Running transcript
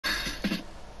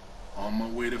On my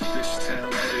way to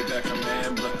Fishtown, headed back a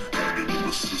Mambler. In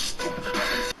the system.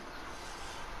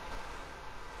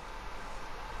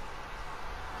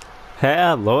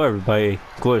 Hello everybody,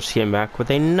 Glorious came back with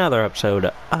another episode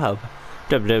of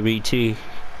WWE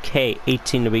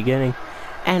 2K18 the beginning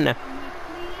and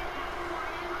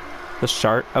the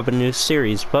start of a new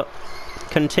series, but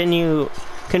continuing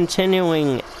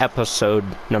episode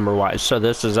number wise. So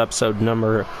this is episode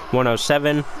number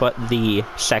 107, but the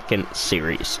second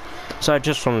series. So I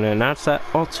just wanted to announce that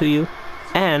all to you,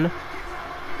 and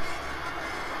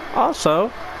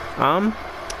also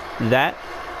that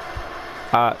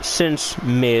since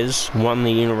Miz won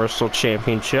the Universal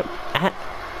Championship at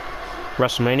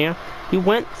WrestleMania, he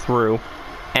went through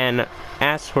and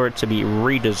asked for it to be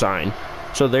redesigned.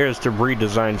 So there's the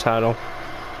redesigned title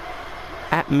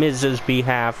at Miz's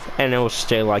behalf, and it will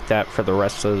stay like that for the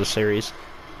rest of the series.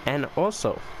 And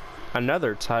also,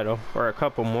 another title, or a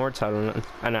couple more title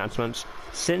announcements.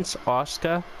 Since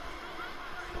Asuka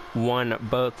won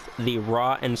both the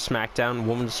Raw and SmackDown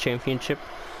Women's Championship,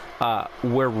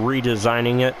 we're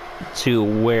redesigning it to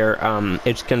where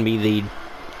it's going to be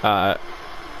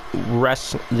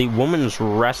the women's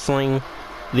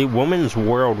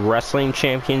World Wrestling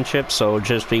Championship, so it'll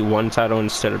just be one title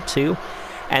instead of two.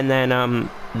 And then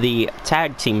the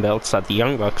tag team belts that the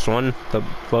Young Bucks won,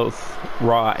 both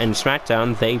Raw and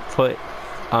SmackDown, they put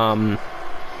or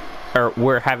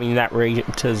we're having that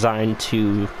redesigned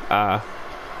to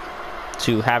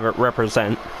have it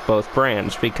represent both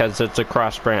brands, because it's a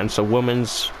cross brand, so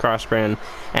women's cross brand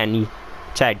and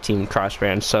tag team cross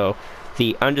brand. So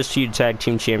the Undisputed Tag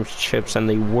Team Championships and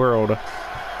the World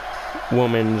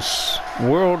Wrestling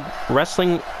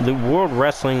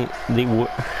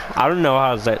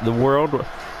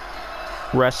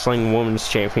Women's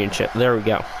Championship. There we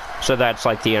go. So that's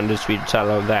like the undisputed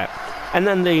title of that. And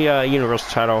then the Universal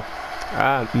title,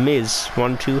 Miz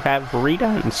wanted to have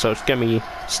redone, so it's gonna be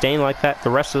staying like that the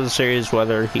rest of the series,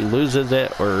 whether he loses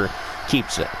it or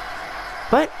keeps it.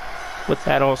 But with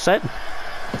that all said,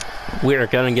 we're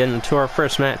gonna get into our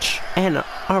first match, and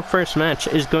our first match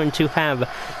is going to have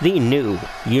the new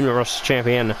Universal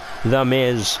Champion, The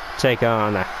Miz, take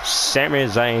on Sami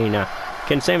Zayn.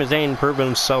 Can Sami Zayn prove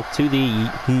himself to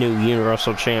the new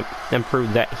Universal Champ and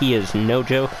prove that he is no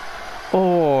joke,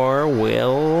 or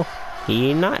will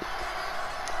he not?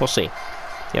 We'll see.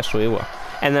 Yes, we will.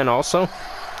 And then also,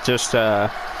 just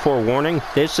forewarning,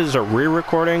 this is a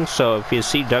re-recording, so if you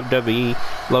see WWE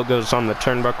logos on the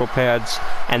turnbuckle pads,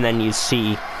 and then you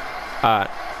see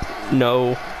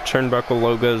no turnbuckle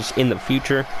logos in the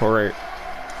future, or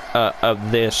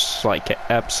of this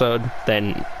episode,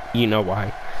 then you know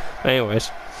why.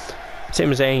 Anyways,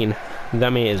 Sami Zayn,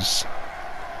 The Miz,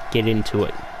 get into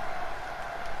it.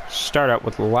 Start out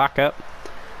with lockup,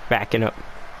 backing up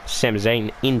Sami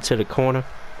Zayn into the corner.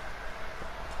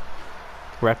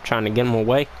 Ref trying to get him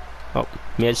away. Oh,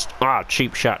 missed. Ah,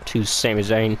 cheap shot to Sami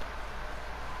Zayn.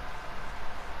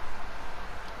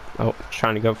 Oh,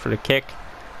 trying to go for the kick.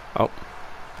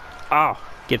 Oh,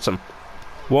 gets him.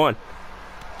 1,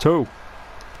 2,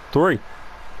 3,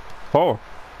 4,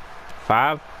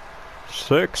 5,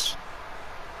 6,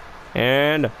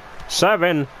 and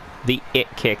 7. The it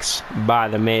kicks by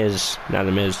The Miz. Now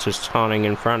The Miz just taunting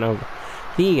in front of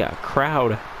the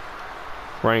crowd.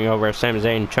 Running over Sami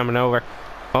Zayn, jumping over.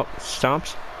 Oh,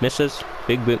 stomps, misses,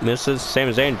 big boot misses.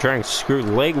 Sami Zayn trying to screw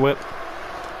the leg whip.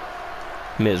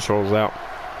 Miz rolls out.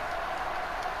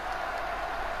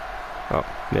 Oh,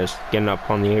 Miz getting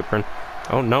up on the apron.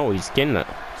 Oh no, he's getting a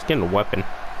weapon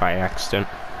by accident.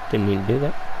 Didn't need to do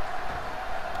that.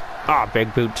 Ah,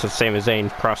 big boot to Sami Zayn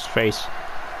across the face.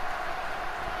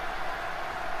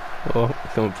 Oh,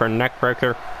 going for a neck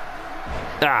breaker.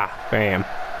 Ah, bam.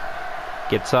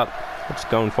 Gets up. What's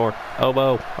going for?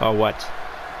 Elbow. Oh, what?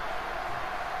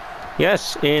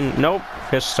 Yes, nope.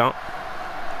 Fist stomp.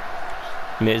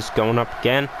 Miz going up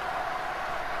again.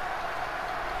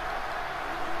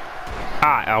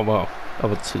 Ah, elbow.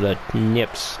 Over to the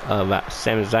nips of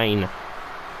Sami Zayn.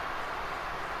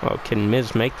 Oh, can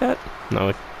Miz make that?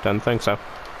 No, doesn't think so.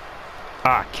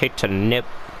 Ah, kick to the nip.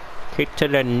 Kick to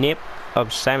the nip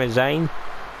of Sami Zayn.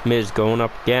 Miz going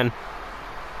up again.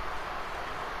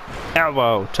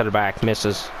 Elbow to the back,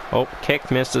 misses. Oh, kick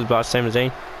misses by Sami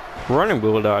Zayn. Running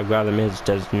bulldog by The Miz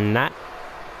does not.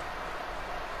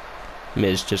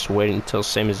 Miz just waiting until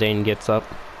Sami Zayn gets up.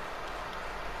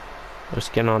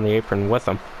 Just getting on the apron with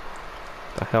him.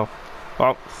 The hell?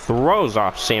 Oh, throws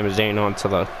off Sami Zayn onto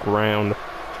the ground.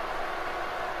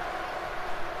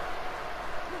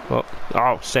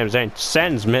 Oh, Sami Zayn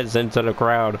sends Miz into the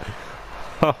crowd.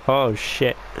 Oh,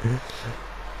 shit.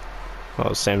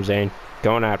 Oh, Sami Zayn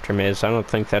going after Miz. I don't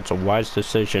think that's a wise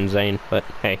decision, Zayn, but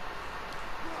hey.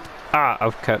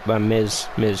 Upcut by Miz.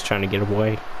 Miz trying to get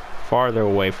away. Farther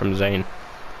away from Zayn.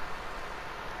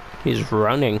 He's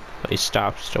running, but he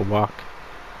stops to walk.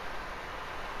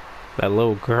 That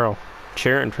little girl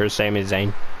cheering for Sami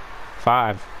Zayn.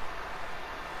 5.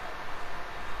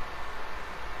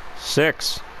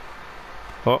 6.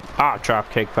 Oh, drop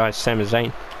kick by Sami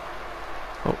Zayn.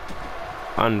 Oh,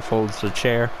 unfolds the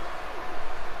chair.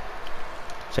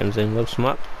 Sami Zayn lifts him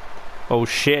up. Oh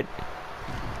shit.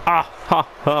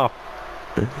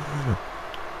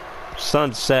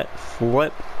 Sunset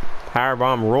flip.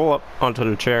 Powerbomb roll up onto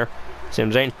the chair.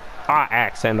 Sami Zayn.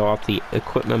 Axe handle off the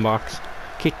equipment box.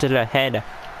 Kick to the head.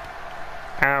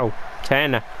 Ow.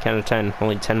 10. Count of 10.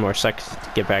 Only 10 more seconds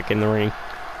to get back in the ring.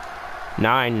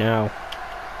 9 now.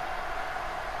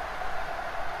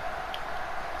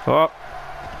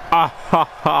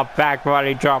 Back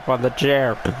body drop on the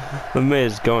chair. The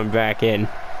Miz going back in.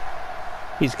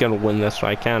 He's gonna win this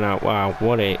by count out. Wow,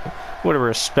 what a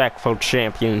respectful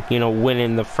champion. You know,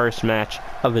 winning the first match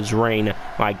of his reign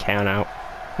by count out.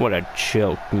 What a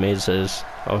joke Miz is.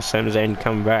 Oh, Sami Zayn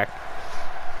coming back.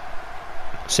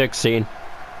 16.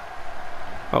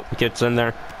 Oh, gets in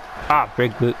there.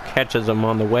 Big boot catches him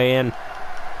on the way in.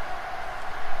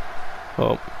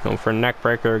 Oh, going for a neck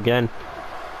breaker again.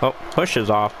 Oh, pushes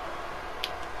off.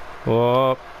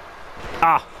 Oh.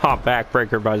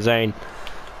 Backbreaker by Zayn.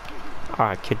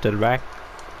 Kick to the back.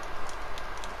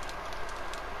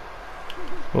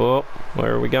 Oh,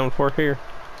 where are we going for here?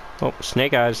 Oh,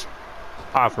 snake eyes.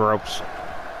 Off ropes.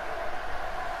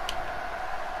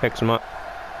 Picks him up.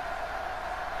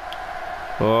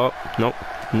 Oh, nope.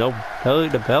 No belly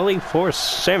to belly for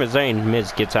Sami Zayn.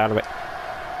 Miz gets out of it.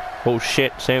 Oh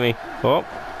shit, Sami. Oh,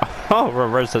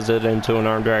 reverses it into an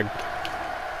arm drag.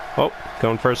 Oh,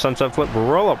 going for a sunset flip.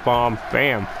 Roll up bomb.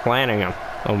 Bam. Planting him.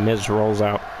 Oh, Miz rolls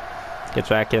out. Gets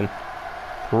back in.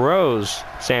 Throws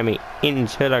Sami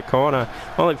into the corner.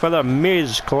 Only for the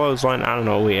Miz clothesline. I don't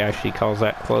know what he actually calls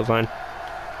that clothesline.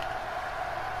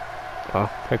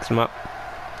 Oh, picks him up.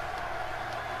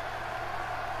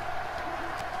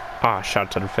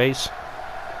 Shot to the face.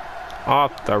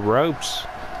 Off the ropes.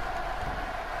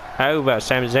 Over.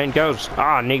 Sami Zayn goes.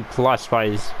 Knee plus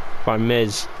by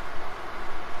Miz.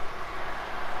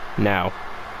 Now,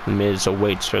 Miz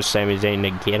awaits for Sami Zayn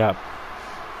to get up.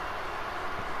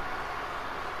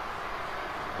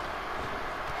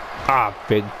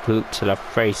 Big boot to the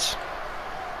face.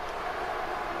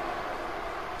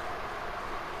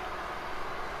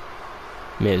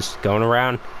 Miz going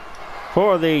around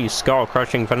for the skull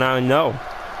crushing finale. No.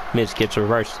 Miz gets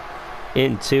reversed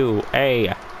into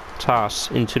a toss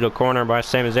into the corner by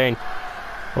Sami Zayn.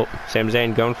 Oh, Sami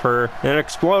Zayn going for an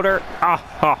exploder.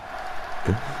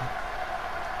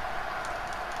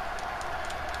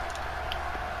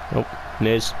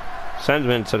 Miz sends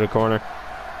him into the corner.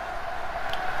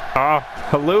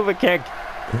 Haluva kick.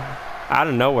 Out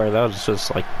of nowhere, that was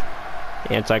just like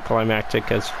anticlimactic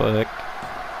as fuck.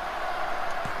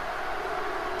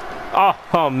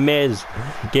 Miz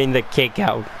getting the kick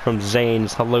out from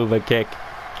Zayn's Haluva kick.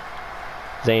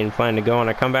 Zayn planning to go on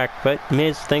a comeback, but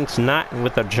Miz thinks not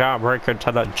with a jawbreaker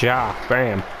to the jaw.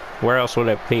 Bam. Where else would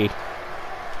it be?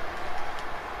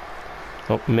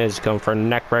 Oh, Miz going for a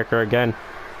neck breaker again.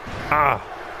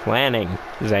 Planning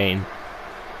Zayn.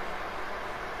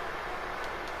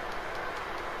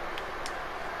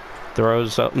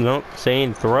 Throws up. No,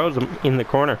 Zayn throws him in the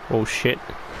corner. Oh shit.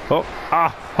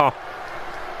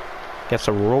 Gets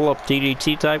a roll up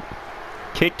DDT type.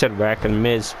 Kick to the back and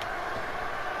Miz.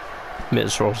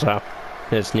 Miz rolls out.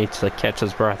 Miz needs to catch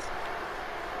his breath.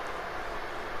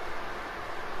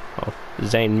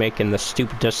 Zayn making the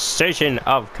stupid decision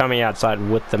of coming outside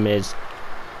with the Miz.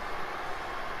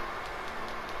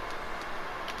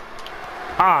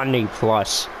 Knee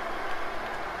plus.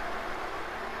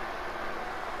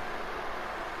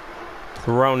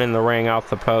 Thrown in the ring off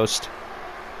the post.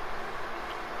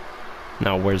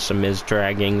 Now where's the Miz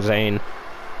dragging Zayn?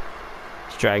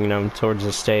 He's dragging him towards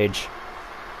the stage.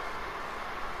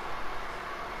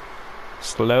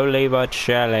 Slowly but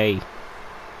surely.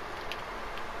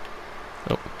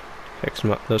 Oh, picks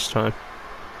him up this time.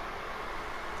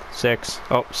 6.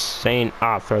 Oh, Zayn.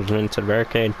 Throws him into the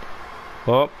barricade.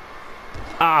 Oh.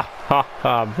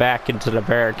 Back into the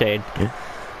barricade.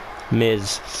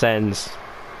 Miz sends.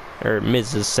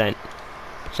 Miz is sent.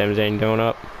 Sami Zayn going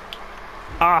up.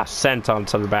 Sent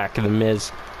onto the back of the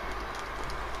Miz.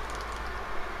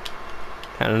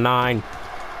 Count of 9.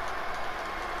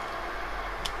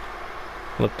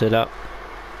 Lifted up.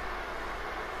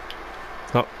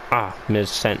 Miz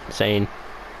sent Zayn.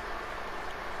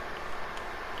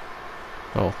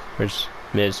 Oh, there's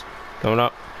Miz going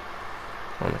up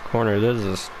on the corner.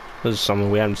 This is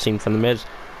something we haven't seen from the Miz.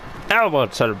 Elbow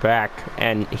to the back,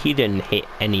 and he didn't hit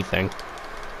anything.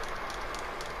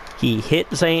 He hit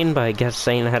Zayn, but I guess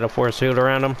Zayn had a force field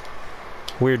around him.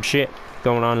 Weird shit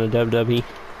going on in WWE.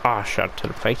 Ah, shot to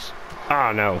the face.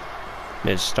 Ah, no.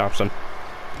 Miz stops him.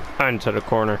 Into the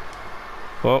corner.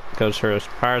 Well, goes for his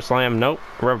power slam. Nope.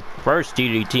 Reverse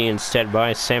DDT instead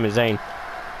by Sami Zayn.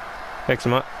 Picks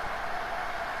him up.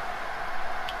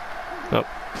 Nope.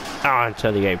 Ah,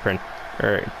 into the apron.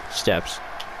 Or steps.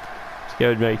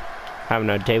 Excuse me.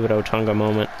 Having a David Otunga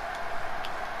moment.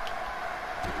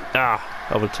 Ah,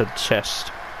 over to the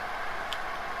chest.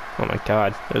 Oh my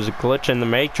god. There's a glitch in the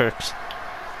Matrix.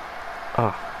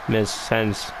 Ah, Miz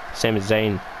sends Sami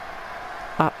Zayn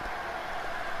up.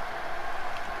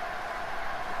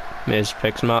 Miz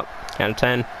picks him up. Count of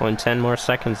 10. Only 10 more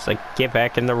seconds to get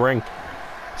back in the ring.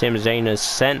 Sami Zayn is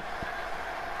sent.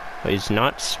 But he's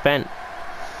not spent.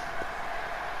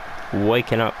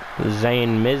 Waking up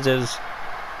Zayn Miz's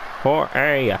for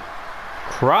a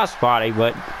crossbody,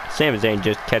 but Sami Zayn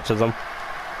just catches him.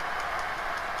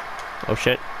 Oh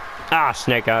shit. Ah,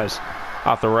 snake eyes.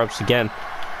 Off the ropes again.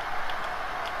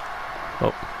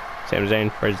 Oh, Sami Zayn,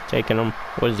 where's he taking him?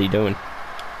 What is he doing?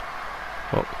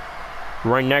 Oh,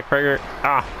 right neck breaker.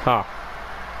 Ah, ha.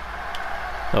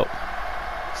 Oh,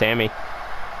 Sami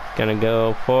gonna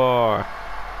go for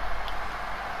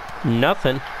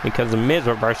nothing because the Miz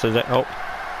reverses it. Oh,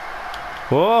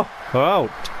 whoa, oh,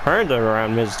 turns it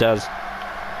around. Miz does.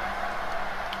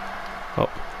 Oh,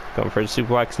 going for the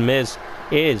suplex. Miz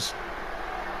is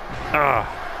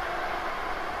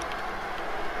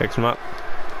picks him up.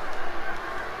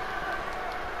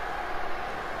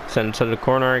 Send it to the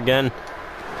corner again.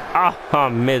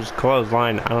 Miz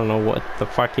clothesline. I don't know what the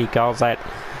fuck he calls that.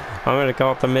 I'm gonna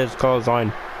call it the Miz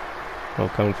clothesline. We'll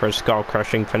come for a skull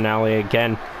crushing finale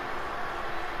again.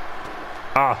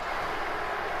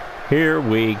 Here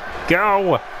we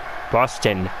go.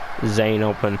 Busting Zayn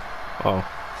open. Oh,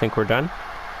 think we're done?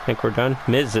 Think we're done?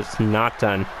 Miz is not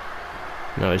done.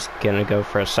 No, he's gonna go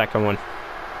for a second one.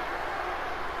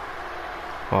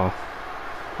 Oh,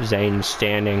 Zayn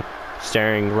standing,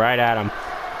 staring right at him.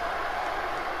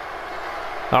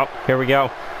 Oh, here we go.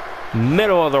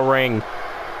 Middle of the ring.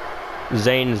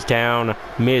 Zayn's down.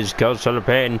 Miz goes to the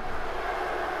pin.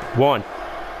 1,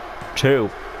 2,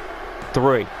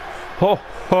 3. Oh,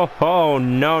 ho, ho.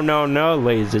 No, no, no,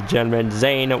 ladies and gentlemen.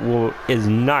 Zayn is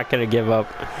not going to give up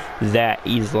that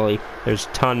easily. There's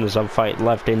tons of fight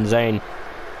left in Zayn.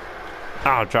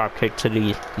 Oh, drop kick to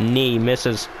the knee.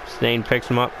 Misses. Zayn picks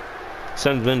him up.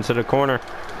 Sends him into the corner.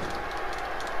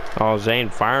 Oh, Zayn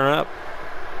firing up.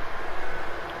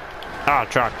 Oh,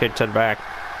 drop kick to the back.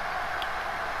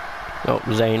 Oh,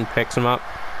 Zayn picks him up.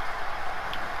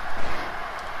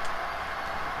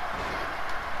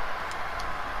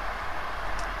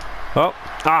 Oh,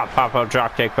 pop-up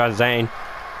drop kick by Zayn.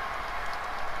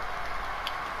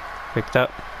 Picked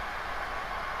up.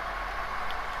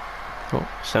 Oh,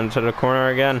 send to the corner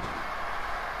again.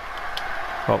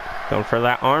 Oh, going for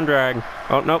that arm drag.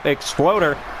 Oh, nope,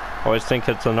 exploder. Always think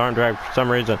it's an arm drag for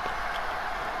some reason.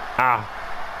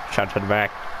 Shot to the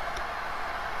back.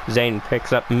 Zayn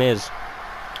picks up Miz.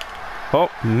 Oh,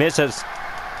 misses.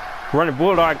 Running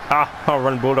Bulldog.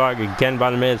 Running Bulldog again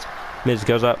by the Miz. Miz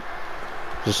goes up.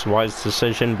 Just wise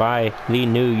decision by the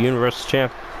new Universal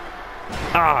Champ.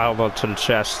 Elbow to the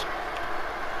chest.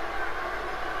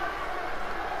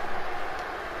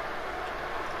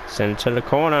 Send it to the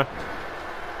corner.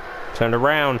 Turn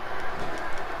around.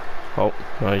 Oh,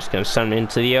 no, he's going to send it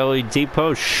into the LED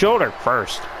post. Shoulder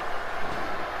first.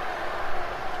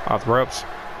 Off the ropes.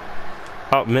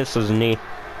 Oh, misses the knee.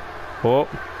 Oh,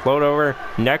 float over.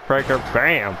 Neck breaker.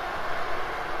 Bam.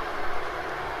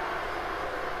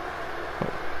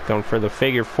 Going for the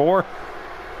figure 4.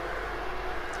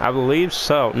 I believe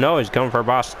so. No, he's going for a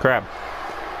Boston Crab.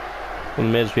 Will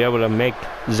Miz be able to make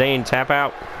Zayn tap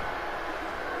out?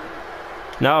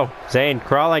 No, Zayn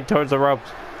crawling towards the ropes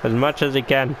as much as he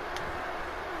can.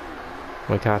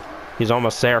 Oh my god, he's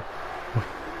almost there.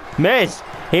 Miz,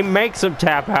 he makes him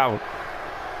tap out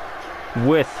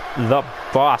with the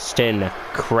Boston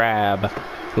Crab,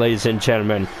 ladies and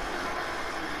gentlemen.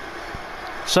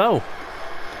 So,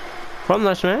 from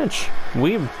this match,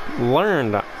 we've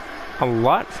learned a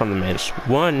lot from the Miz.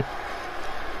 One,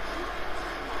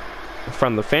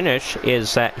 from the finish,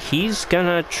 is that he's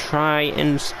gonna try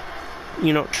and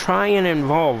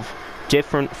involve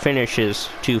different finishes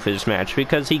to his match,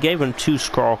 because he gave him 2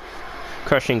 skull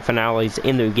crushing finales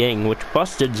in the beginning, which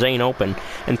busted Zayn open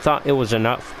and thought it was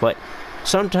enough. But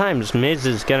sometimes Miz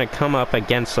is gonna come up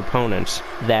against opponents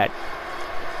that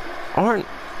aren't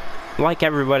like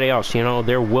everybody else, you know,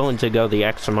 they're willing to go the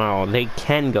extra mile. They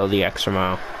can go the extra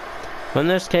mile. But in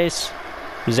this case,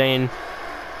 Zayn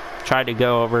tried to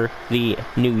go over the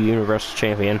new Universal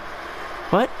Champion,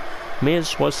 but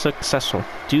Miz was successful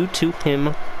due to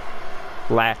him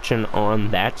latching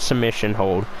on that submission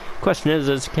hold. Question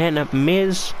is can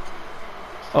Miz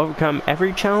overcome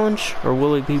every challenge, or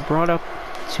will he be brought up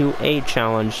to a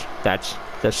challenge that's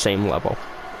the same level?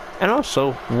 And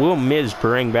also, will Miz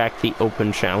bring back the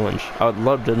Open Challenge? I would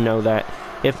love to know that.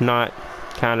 If not,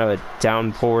 kind of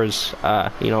downpours,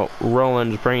 you know,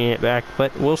 Rollins bringing it back,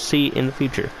 but we'll see in the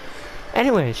future.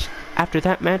 Anyways, after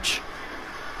that match,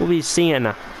 we'll be seeing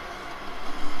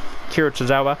Kira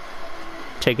Tozawa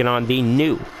taking on the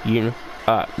new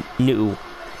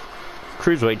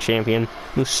Cruiserweight Champion,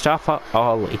 Mustafa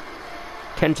Ali.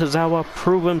 Can Tozawa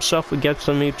prove himself against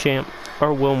the new champ,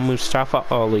 or will Mustafa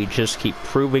Ali just keep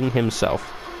proving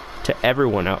himself to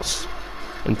everyone else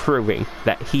and proving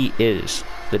that he is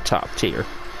the top tier?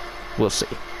 We'll see.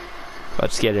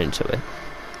 Let's get into it.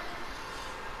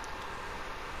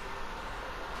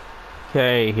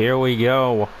 Okay, here we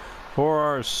go for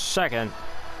our second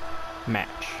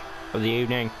match of the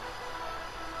evening.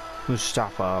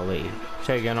 Mustafa Ali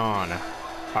taking on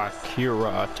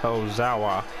Akira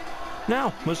Tozawa.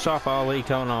 Now, Mustafa Ali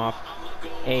coming off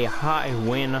a high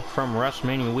win from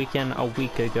WrestleMania weekend a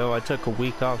week ago. I took a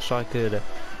week off so I could,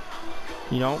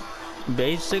 you know,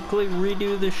 basically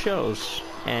redo the shows.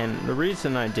 And the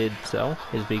reason I did so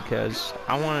is because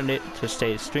I wanted it to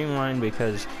stay streamlined,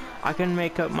 because I can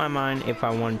make up my mind if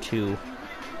I want to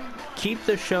keep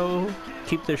the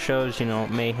shows, you know,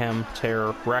 Mayhem,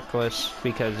 Terror, Reckless,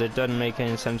 because it doesn't make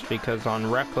any sense, because on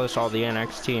Reckless all the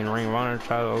NXT and Ring of Honor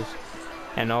titles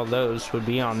and all those would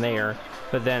be on there,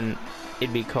 but then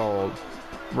it'd be called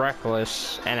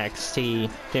Reckless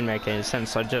NXT. Didn't make any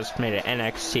sense, so I just made it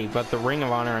NXT, but the Ring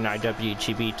of Honor and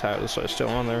IWGP titles are still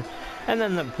on there, and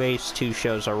then the base two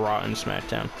shows are Raw and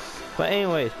SmackDown. But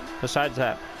anyways, besides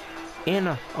that, in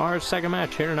our second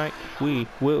match here tonight, we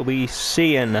will be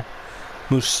seeing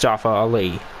Mustafa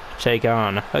Ali take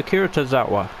on Akira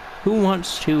Tozawa, who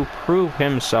wants to prove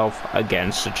himself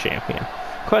against the champion.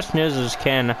 Question is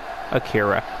can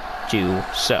Akira do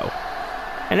so?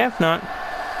 And if not,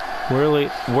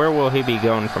 where will he be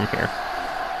going from here?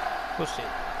 We'll see.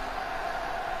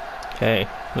 Okay,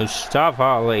 Mustafa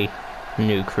Ali,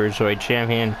 new Cruiserweight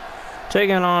Champion,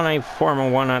 taking on a former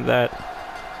one at that.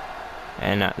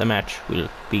 And the match will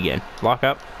begin. Lock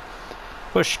up.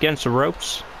 Push against the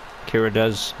ropes. Akira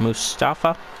does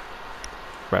Mustafa.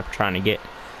 Ref trying to get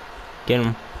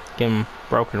him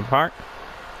broken apart.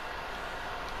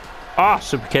 Ah,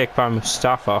 super kick by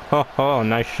Mustafa. Oh,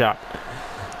 nice shot.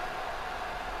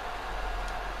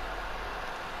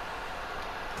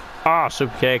 Ah,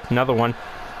 super kick. Another one.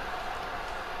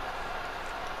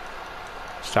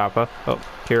 Mustafa. Oh,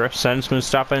 Akira sends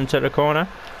Mustafa into the corner.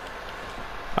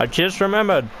 I just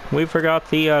remembered, we forgot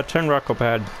the turnbuckle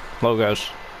pad logos.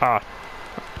 Ah.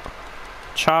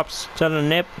 Chops to the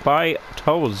nip by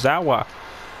Tozawa.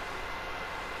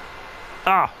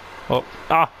 Ah. Oh.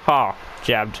 Ah.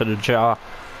 Jab to the jaw.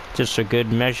 Just a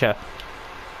good measure.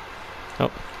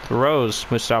 Oh. Throws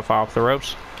Mustafa off the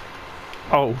ropes.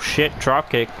 Oh shit.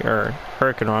 Dropkick. Or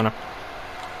Hurricane Rana.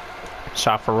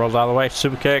 Mustafa rolls out of the way.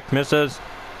 Super kick. Misses.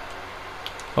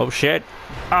 Oh shit.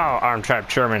 Oh. Arm trap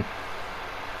German.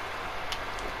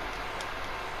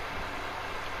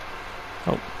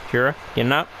 Oh, Akira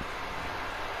getting up.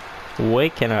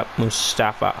 Waking up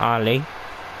Mustafa Ali.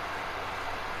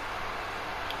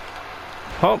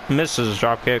 Oh, misses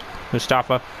dropkick.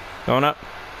 Mustafa going up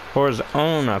for his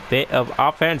own a bit of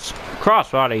offense.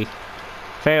 Crossbody.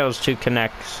 Fails to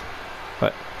connect,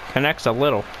 but connects a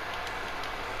little.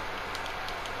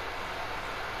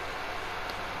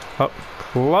 Oh,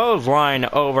 clothesline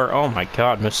over. Oh my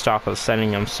god, Mustafa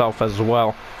sending himself as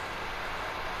well.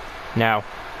 Now,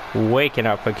 waking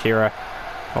up Akira.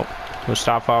 Oh,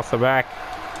 Mustafa off the back.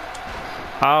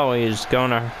 Oh, he's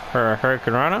going for a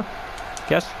Hurricane Rana,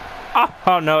 guess.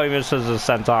 Oh no, he misses the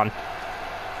senton.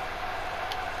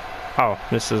 Oh,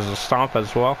 misses a stomp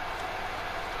as well.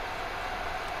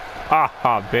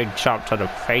 Big chop to the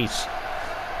face.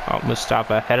 Oh,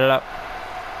 Mustafa headed up.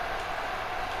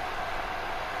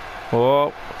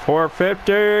 Oh,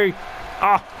 450.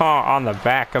 On the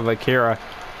back of Akira.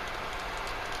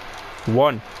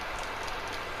 1,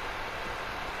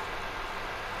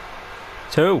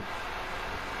 2.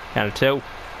 Down to 2.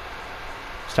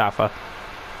 Mustafa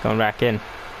going back in.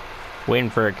 Waiting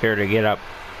for Akira to get up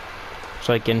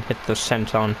so he can hit the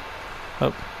senton.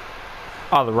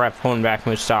 Oh, the ref pulling back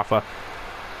Mustafa.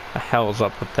 The hell's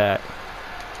up with that?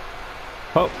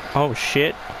 Oh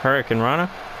shit. Hurricane Rana?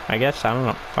 I guess, I don't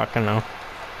know. Fucking know.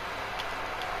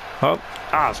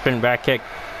 Spin back kick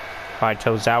by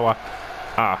Tozawa.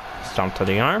 Stomp to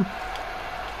the arm.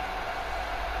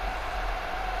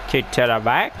 Kick to the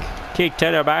back. Kick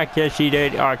to the back. Yes, he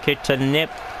did. Kick to the nip.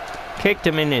 Kicked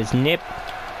him in his nip.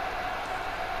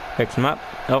 Picks him up.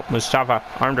 Mustafa.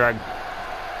 Arm drag.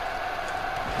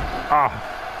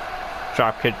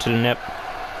 Drop kick to the nip.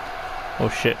 Oh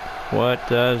shit. What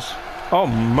does...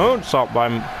 moonsault by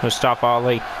Mustafa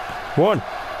Ali. 1,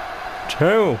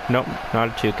 2. Nope, not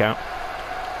a 2 count.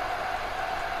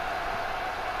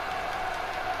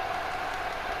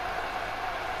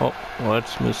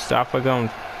 What's Mustafa going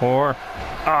for?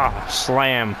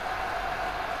 Slam.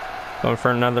 Going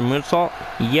for another moonsault?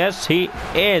 Yes, he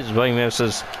is, but he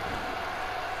misses.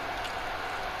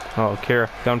 Kira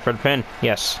going for the pin.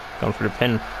 Yes, going for the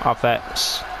pin off that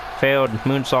failed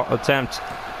moonsault attempt.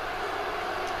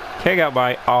 Kick out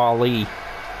by Ali.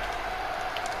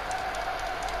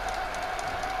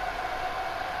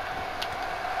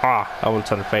 Elbow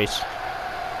to the face.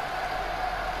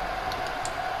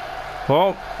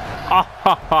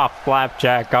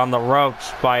 Flapjack on the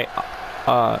ropes by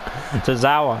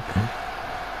Tozawa.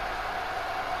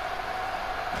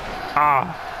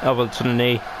 Elbow to the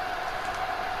knee.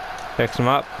 Picks him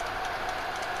up.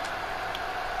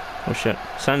 Oh shit.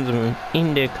 Sends him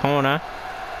in the corner.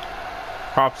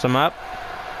 Props him up.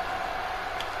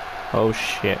 Oh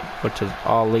shit. What does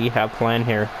Ali have planned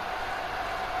here?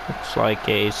 Looks like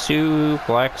a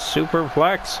superflex.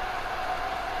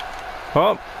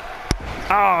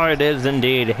 It is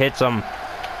indeed. Hits him.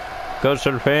 Goes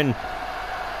to the pin.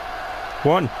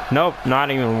 1. Nope,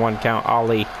 not even 1 count.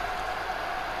 Ali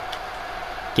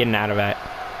getting out of that.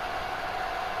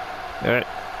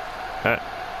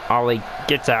 Ali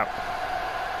gets out.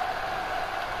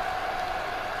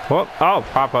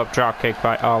 Pop-up drop kick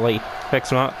by Ali.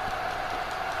 Picks him up.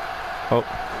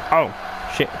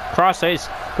 Shit. Cross ace.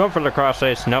 Going for the cross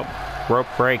ace. Nope. Rope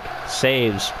break.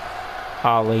 Saves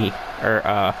Ali.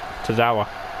 Tozawa.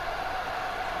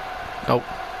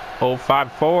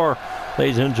 5-4.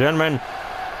 Ladies and gentlemen.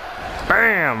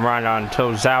 Bam! Right on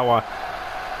Tozawa.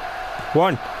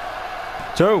 1,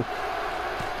 2,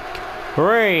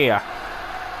 3.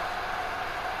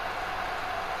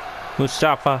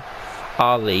 Mustafa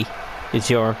Ali is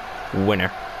your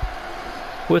winner.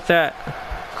 With that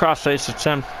cross face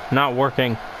attempt not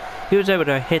working, he was able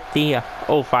to hit the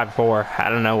 054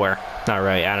 out of nowhere. Not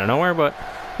really out of nowhere, but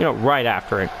right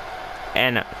after it.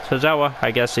 And Tozawa,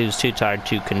 I guess he was too tired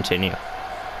to continue.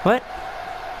 But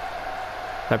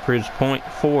that proves point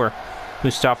for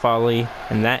Mustafa Ali,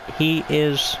 and that he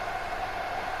is,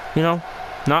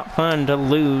 not planning to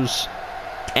lose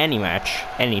any match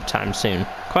anytime soon.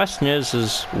 Question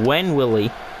is when will he,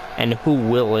 and who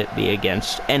will it be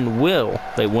against, and will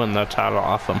they win the title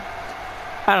off him?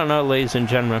 I don't know, ladies and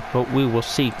gentlemen, but we will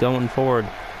see going forward.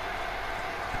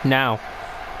 Now,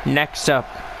 next up,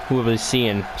 we'll be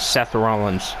seeing Seth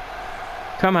Rollins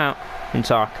come out and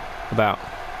talk about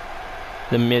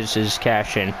the Miz's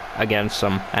cash-in against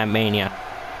him at Mania.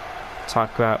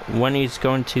 Talk about when he's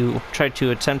going to try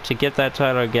to attempt to get that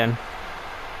title again,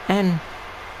 and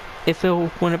if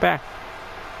he'll win it back.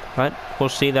 But we'll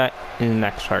see that in the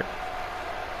next part.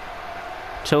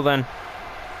 Till then,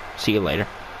 see you later.